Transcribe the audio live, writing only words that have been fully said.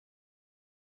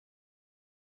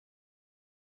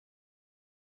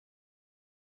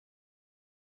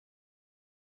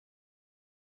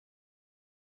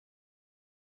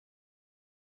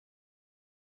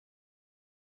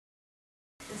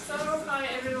So, hi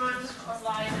everyone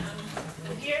online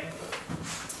and here.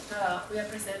 We are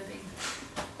presenting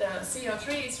the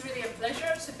CO3. It's really a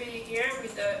pleasure to be here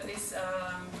with this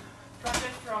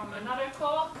project from another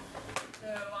call.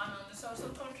 The one on the social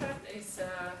contract is,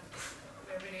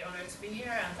 we're really honored to be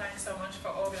here, and thanks so much for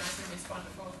organizing this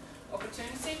wonderful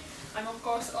opportunity. I'm of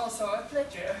course also a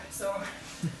pledger, so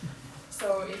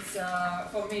it's,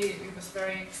 for me it was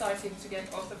very exciting to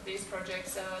get both of these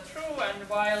projects through, and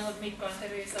while Mikko and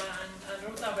Teresa and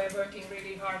Ruta were working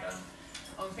really hard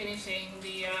on finishing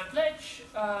the pledge,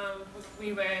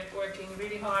 we were working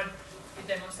really hard with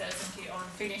Demos Helsinki on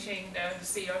finishing the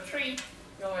CO3.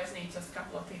 You always need just a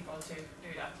couple of people to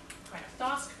do that kind of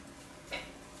task.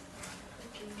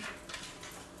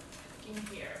 Looking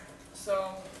here.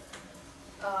 So,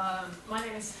 my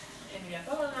name is Emilia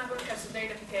Palonen. I work as a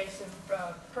datafication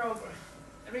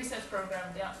research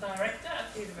program director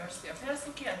at the University of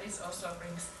Helsinki, and this also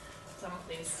brings some of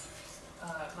these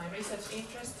my research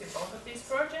interest to both of these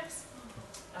projects.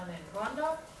 And then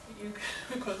Vanda, you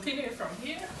can continue from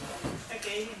here.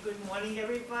 Okay, good morning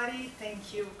everybody.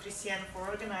 Thank you, Cristiano, for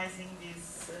organizing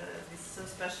this so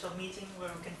special meeting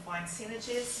where we can find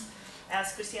synergies.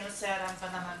 As Cristiano said, I'm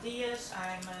Vanda Amaro Dias.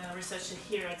 I'm a researcher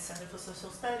here at Center for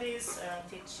Social Studies,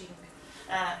 teaching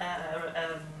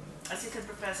assistant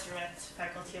professor at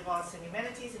Faculty of Arts and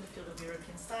Humanities in the field of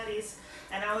European Studies,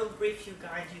 and I will briefly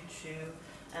guide you through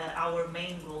our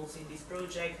main goals in this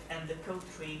project and the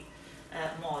CO3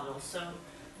 model. So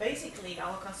basically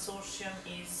our consortium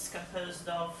is composed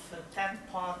of 10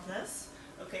 partners.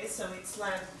 Okay, so it's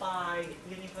led by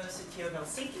University of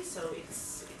Helsinki, so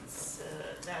it's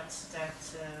that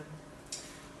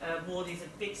board is a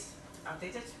bit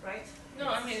outdated, right? No,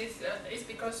 I mean it's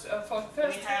because for the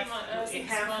first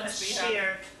 6 months we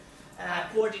shared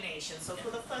coordination. So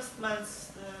for the first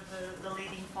months, the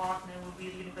leading partner will be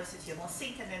the University of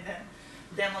Helsinki, and then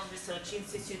Demos Research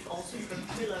Institute also from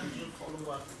Finland will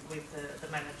follow up with the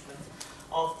management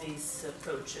of these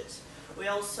projects. We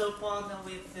also partner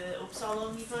with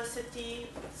Uppsala University,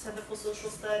 Center for Social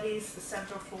Studies, the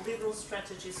Center for Liberal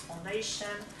Strategies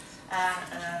Foundation,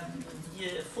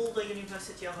 Fulda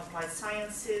University of Applied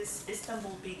Sciences,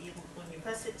 Istanbul Big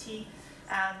University,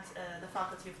 and the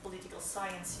Faculty of Political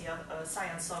Science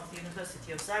of the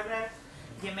University of Zagreb,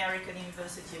 the American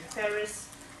University of Paris,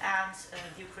 and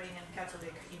the Ukrainian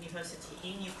Catholic University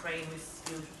in Ukraine,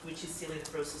 which is still in the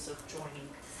process of joining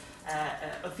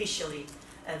officially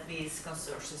these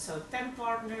consortia. So 10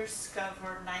 partners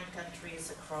cover 9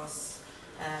 countries across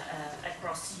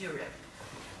Europe.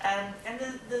 And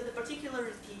the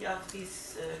particularity of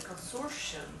this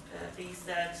consortium is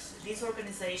that this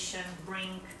organization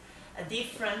brings a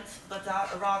different but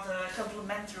rather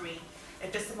complementary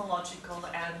epistemological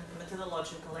and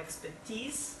methodological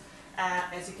expertise.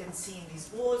 As you can see in these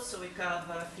boards, so we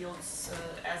cover fields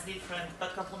as different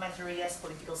but complementary as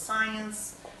political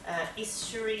science,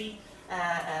 history,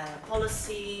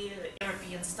 policy,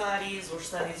 European studies or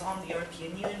studies on the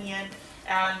European Union,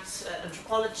 and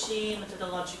anthropology,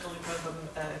 methodological, we cover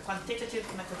quantitative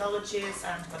methodologies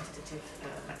and quantitative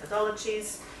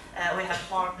methodologies. We have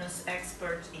partners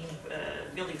expert in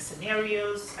building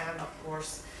scenarios and of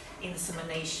course in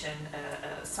dissemination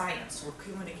science or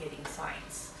communicating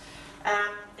science.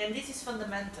 And this is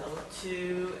fundamental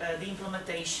to the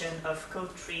implementation of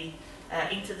CO3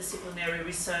 interdisciplinary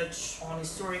research on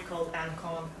historical and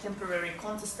contemporary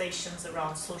contestations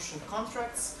around social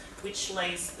contracts, which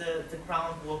lays the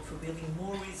groundwork for building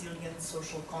more resilient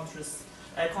social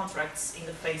contracts in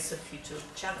the face of future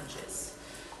challenges.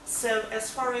 So as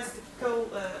far as the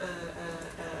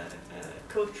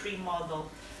CO3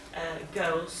 model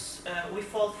goes, we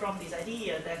fall from this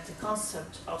idea that the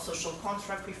concept of social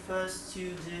contract refers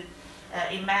to the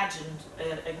imagined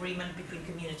agreement between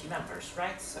community members,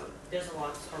 right? So there's a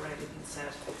lot already been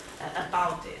said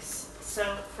about this. So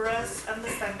for us,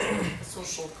 understanding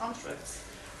social contracts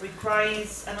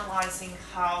requires analyzing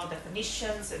how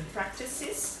definitions and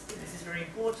practices, this is very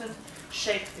important,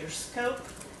 shape their scope,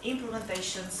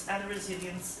 implementations and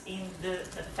resilience in the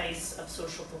face of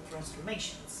social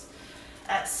transformations.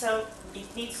 So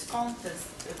it needs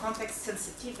context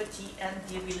sensitivity and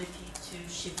the ability to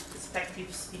shift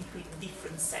perspectives between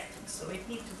different settings. So it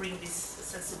needs to bring this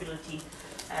sensibility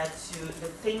to the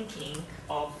thinking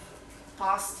of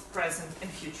past, present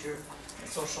and future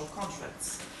social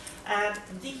contracts.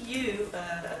 The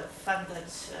EU-funded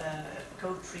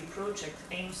CO3 project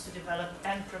aims to develop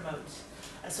and promote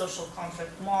a social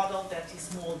contract model that is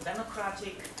more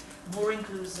democratic, more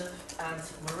inclusive and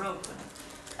more open.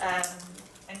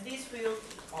 And this will,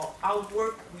 or our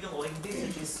work will, or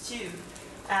envisages to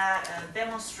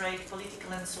demonstrate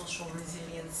political and social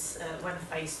resilience when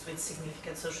faced with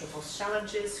significant social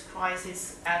challenges,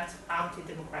 crises, and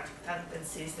anti-democratic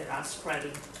tendencies that are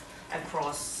spreading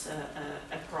across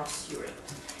Europe.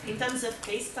 In terms of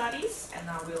case studies, and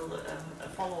I will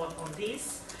follow up on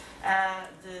this,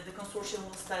 the consortium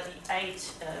will study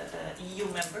 8 EU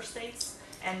member states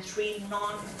and 3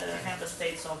 non-member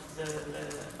states of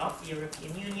the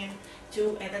European Union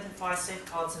to identify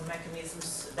safeguards and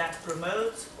mechanisms that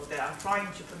promote, or that are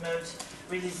trying to promote,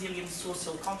 resilient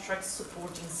social contracts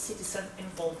supporting citizen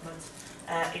involvement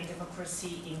in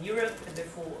democracy in Europe and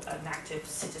therefore an active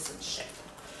citizenship.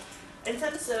 In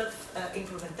terms of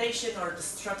implementation or the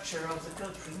structure of the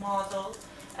CO3 model,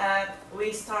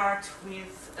 we start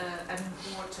with an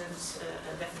important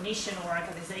definition or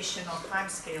organization of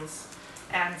timescales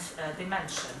and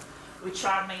dimension, which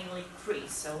are mainly 3.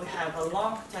 So we have a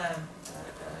long-term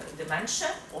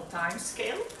dimension or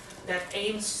timescale that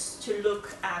aims to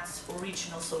look at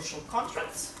original social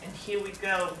contracts, and here we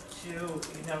go to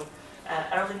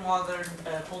early modern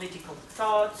political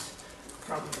thought,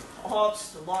 from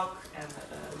Hobbes to Locke and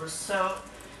Rousseau,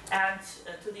 and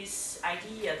to this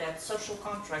idea that social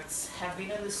contracts have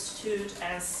been understood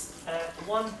as a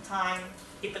one-time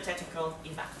hypothetical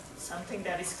event, something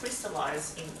that is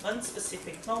crystallized in one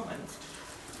specific moment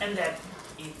and then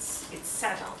it's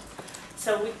settled.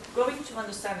 So we're going to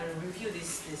understand and review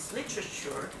this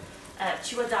literature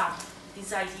to adapt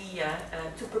this idea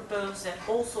to propose that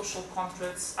all social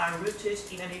contracts are rooted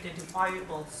in an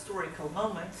identifiable historical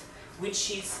moment,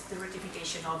 which is the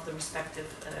ratification of the respective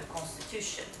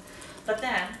constitution. But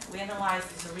then we analyze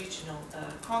this original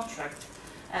contract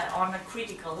on a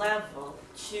critical level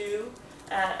to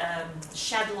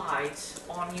shed light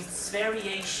on its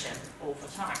variation over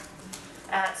time.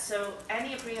 So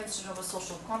any apprehension of a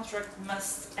social contract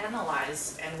must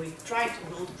analyze, and we'll try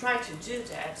to do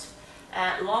that,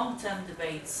 long-term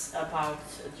debates about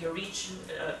the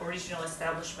original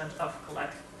establishment of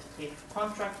collective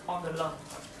contract on the long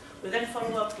term. We then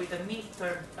follow up with a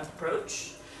mid-term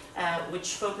approach,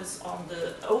 which focuses on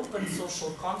the open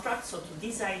social contract, so to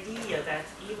this idea that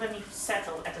even if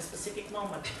settled at a specific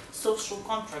moment, social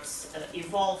contracts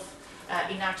evolve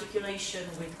in articulation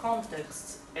with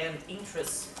contexts and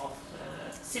interests of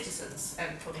citizens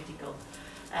and political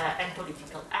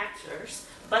actors,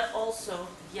 but also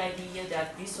the idea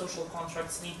that these social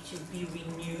contracts need to be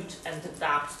renewed and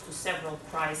adapt to several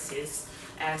crises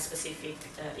and specific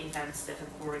events that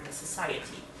occur in a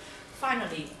society.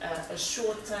 Finally, a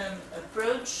short-term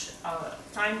approach,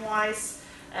 time-wise,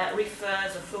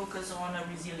 refers a focus on a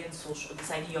resilient social, this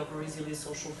idea of a resilient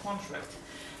social contract.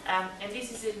 And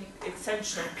this is an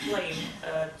essential claim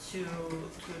to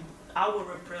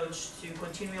our approach to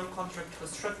continual contract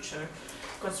construction,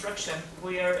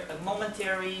 where a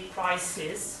momentary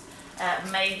crisis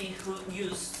may be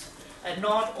used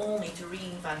not only to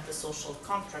reinvent the social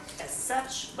contract as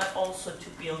such, but also to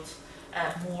build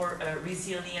more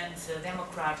resilient,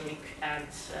 democratic, and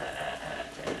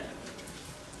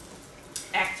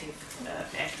active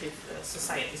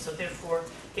society, so therefore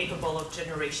capable of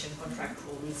generation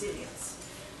contractual resilience.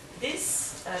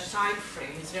 This time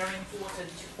frame is very important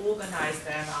to organize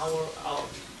then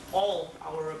all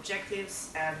our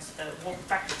objectives and work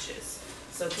packages.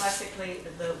 So classically,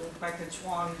 the work package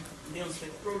 1 deals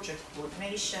with project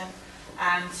coordination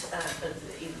and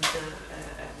in the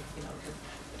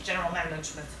general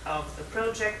management of the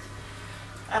project.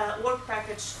 Work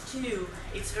package 2,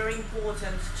 it's very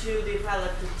important to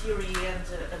develop the theory and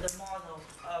the model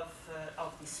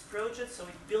of this project, so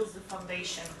it builds the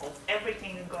foundation of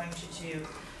everything we're going to do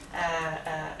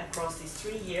across these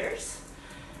 3 years.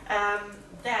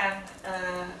 Then,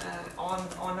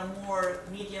 on a more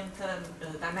medium-term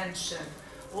dimension,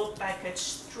 work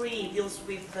package 3 deals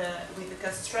with the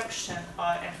construction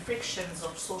and frictions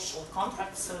of social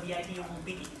contracts. So the idea will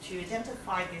be to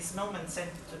identify these moments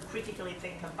and to critically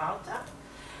think about that.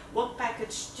 Work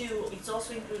package 2 is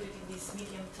also included in this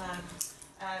medium-term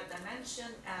dimension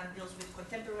and deals with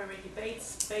contemporary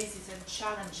debates, bases and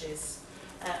challenges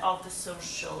of the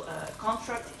social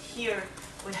contract. Here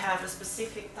we have a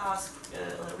specific task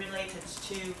related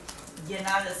to the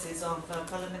analysis of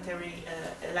parliamentary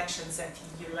elections at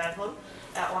EU level,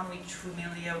 on which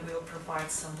Emilia will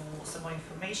provide some more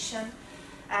information.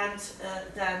 And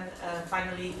then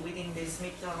finally, within this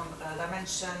midterm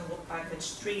dimension, work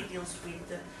package 3 deals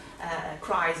with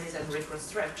crisis and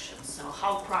reconstruction. So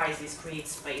how crisis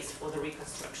creates space for the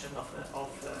reconstruction of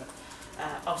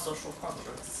social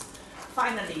contracts.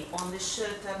 Finally, on the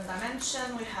short-term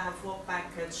dimension, we have work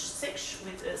package 6,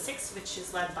 which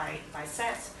is led by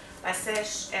Seth,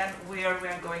 and where we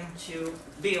are going to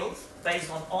build,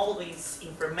 based on all this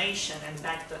information and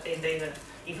data,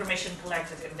 information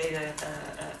collected and data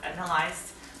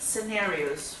analyzed,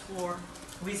 scenarios for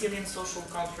resilient social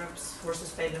contracts for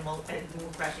sustainable and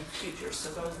democratic futures. So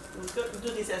we'll do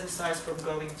this exercise from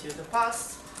going to the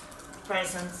past,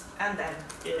 present, and then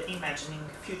imagining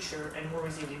future and more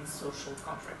resilient social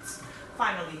contracts.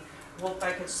 Finally, Work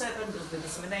Package 7 deals with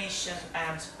dissemination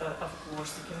and, of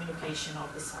course, the communication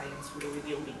of the science we will be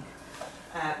building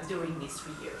during these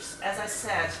 3 years. As I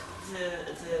said,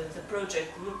 the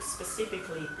project looks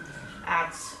specifically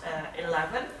at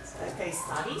 11 case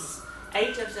studies,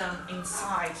 8 of them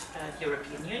inside the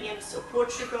European Union, so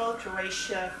Portugal,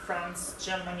 Croatia, France,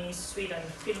 Germany, Sweden,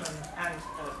 Finland, and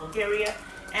Bulgaria,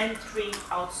 and 3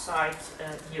 outside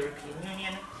the European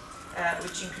Union,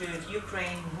 which include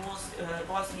Ukraine,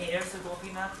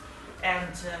 Bosnia-Herzegovina,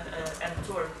 and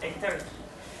Turkey.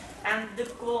 And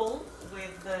the goal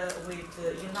with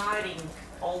uniting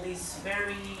all these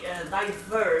very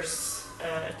diverse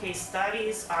case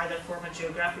studies, either from a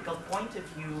geographical point of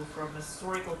view, from a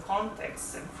historical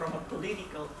context, and from a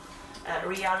political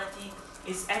reality,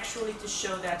 is actually to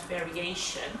show that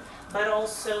variation, but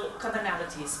also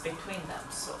commonalities between them.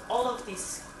 So all of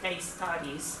these case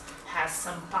studies has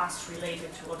some past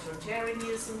related to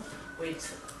authoritarianism, with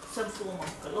some form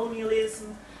of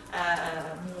colonialism,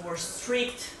 more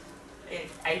strict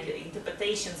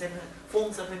interpretations and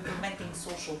forms of implementing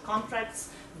social contracts.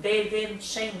 They then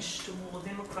changed to more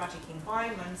democratic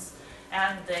environments,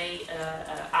 and they,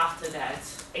 after that,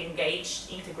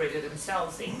 engaged, integrated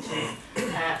themselves into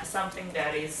something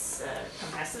that is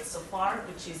contested so far,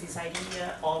 which is this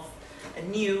idea of a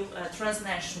new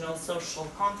transnational social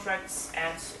contracts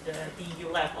at the EU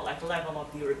level, at the level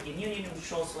of the European Union,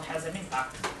 which also has an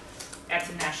impact at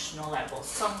the national level.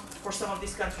 For some of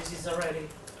these countries is already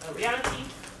a reality.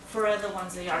 For other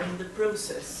ones, they are in the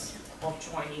process of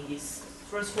joining this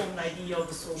transformed idea of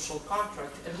the social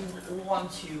contract, and we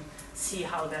want to see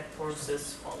how that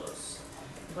process follows.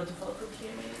 You want to follow from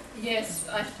here? Yes,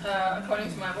 according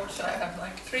to my watch, I have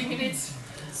like 3 minutes.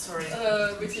 Sorry.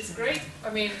 Which is great. I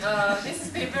mean, this has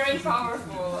been very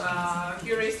powerful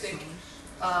heuristic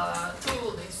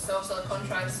tool, this social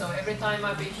contract. So every time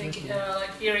I've been thinking,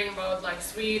 like hearing about like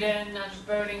Sweden and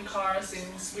burning cars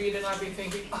in Sweden, I've been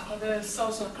thinking, oh, the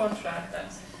social contract.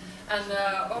 And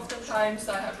oftentimes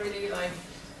I have really like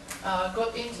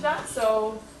got into that.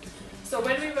 So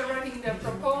when we were writing the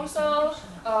proposal,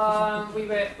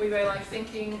 we were like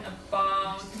thinking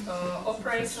about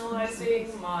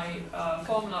operationalizing my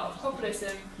formula of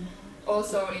populism.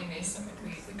 Also in this,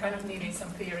 we kind of needed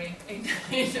some theory in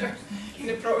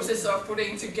the process of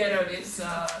putting together this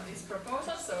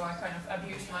proposal. So I kind of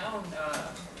abused my own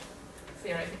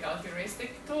theoretical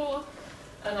heuristic tool,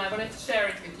 and I wanted to share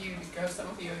it with you because some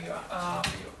of you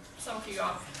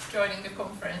are joining the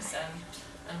conference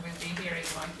and will be hearing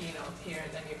my keynote here,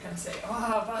 then you can say,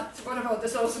 oh, but what about the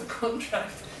social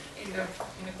contract in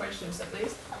the questions at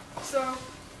least.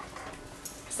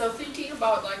 So thinking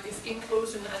about like this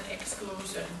inclusion and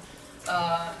exclusion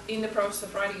in the process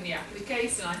of writing the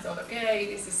application, I thought, okay,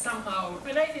 this is somehow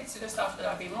related to the stuff that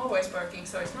I've been always working,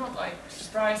 so it's not like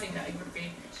surprising that it would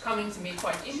be coming to me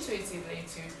quite intuitively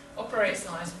to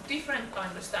operationalize a different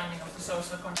understanding of the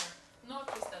social contract. Not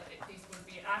just that this would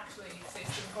be actually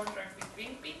existing contract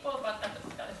between people, but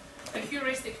a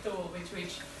heuristic tool with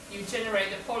which you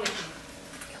generate a polity.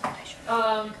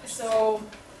 So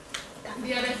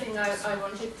the other thing I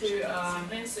wanted to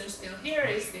mention still here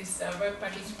is this work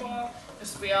package 4,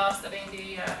 because we are studying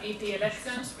the EP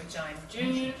elections, which I'm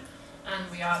doing, and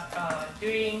we are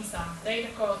doing some data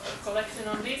collection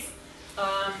on this.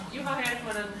 Juha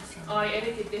Herman and I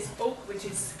edited this book, which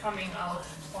is coming out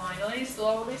finally,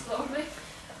 slowly,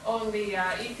 on the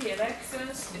EP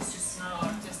elections. This is now,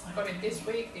 just got it this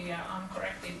week, the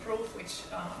uncorrected proof, which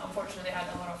unfortunately had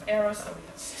a lot of errors, so we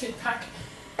have to sit back.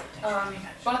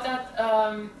 But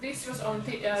this was on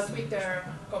Twitter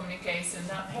communication.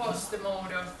 That was the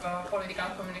mode of political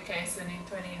communication in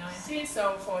 2019.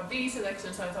 So for these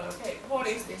elections, I thought, okay, what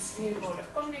is this new mode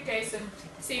of communication?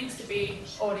 Seems to be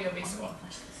audiovisual.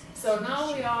 So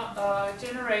now we are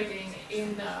generating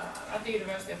at the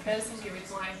University of Helsinki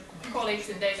with my colleagues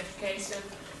in datafication,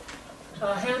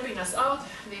 helping us out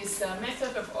this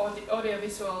method of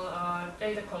audiovisual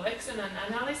data collection and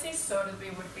analysis, so that we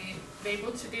would be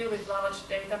able to deal with large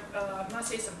data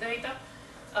masses of data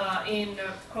in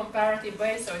a comparative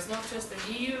way. So it's not just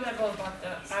the EU level, but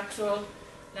the actual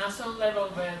national level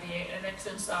where the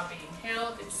elections are being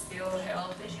held. It's still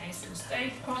held in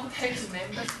nation-state context,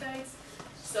 member states.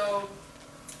 So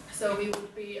we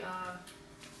would be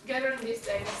gathering this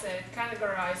data set,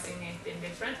 categorizing it in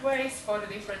different ways for the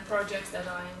different projects that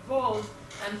are involved.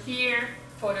 And here,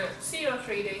 for the CO3,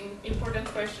 the important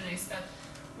question is that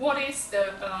what is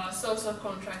the social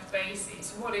contract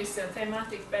basis? What is the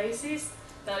thematic basis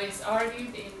that is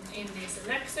argued in these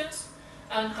elections,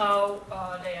 and how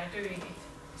they are doing it?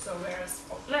 So whereas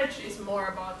for pledge is more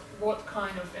about what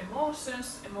kind of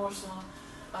emotional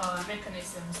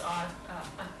mechanisms are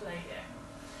at play there.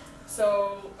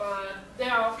 So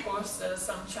there are of course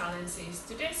some challenges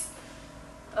to this.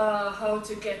 How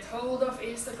to get hold of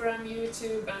Instagram,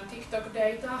 YouTube and TikTok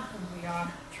data, and we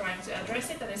are trying to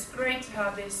address it, and it's great to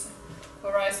have these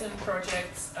Horizon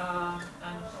projects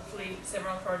and hopefully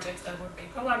several projects that would be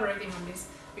collaborating on this,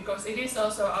 because it is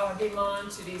also our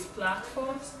demand to these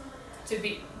platforms to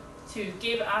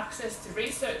give access to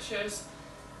researchers,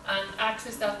 and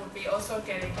access that would be also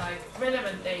getting like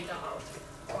relevant data out.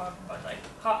 But like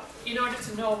in order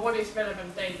to know what is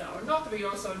relevant data or not, we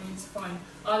also need to find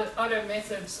other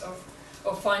methods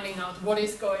of finding out what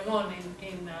is going on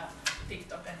in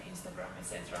TikTok and Instagram,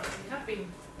 etc. We have been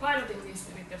piloting this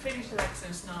with the Finnish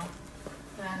elections now,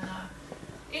 and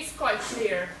it's quite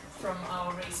clear from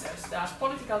our research that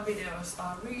political videos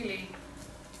are really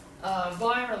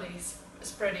virally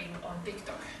spreading on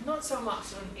TikTok, not so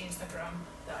much on Instagram.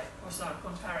 That was our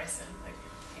comparison. Like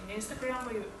in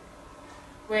Instagram,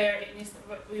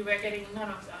 we were getting none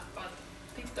of that, but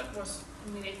TikTok was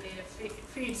immediately, the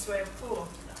feeds were full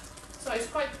of that. So it's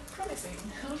quite promising,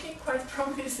 looking quite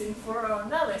promising for our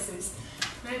analysis.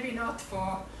 Maybe not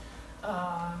for,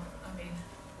 I mean,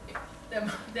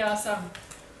 there are some,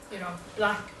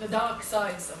 the dark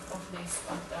sides of this,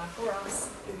 but for us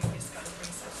doing this kind of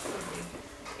research would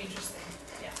be interesting.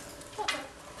 Yeah. Okay.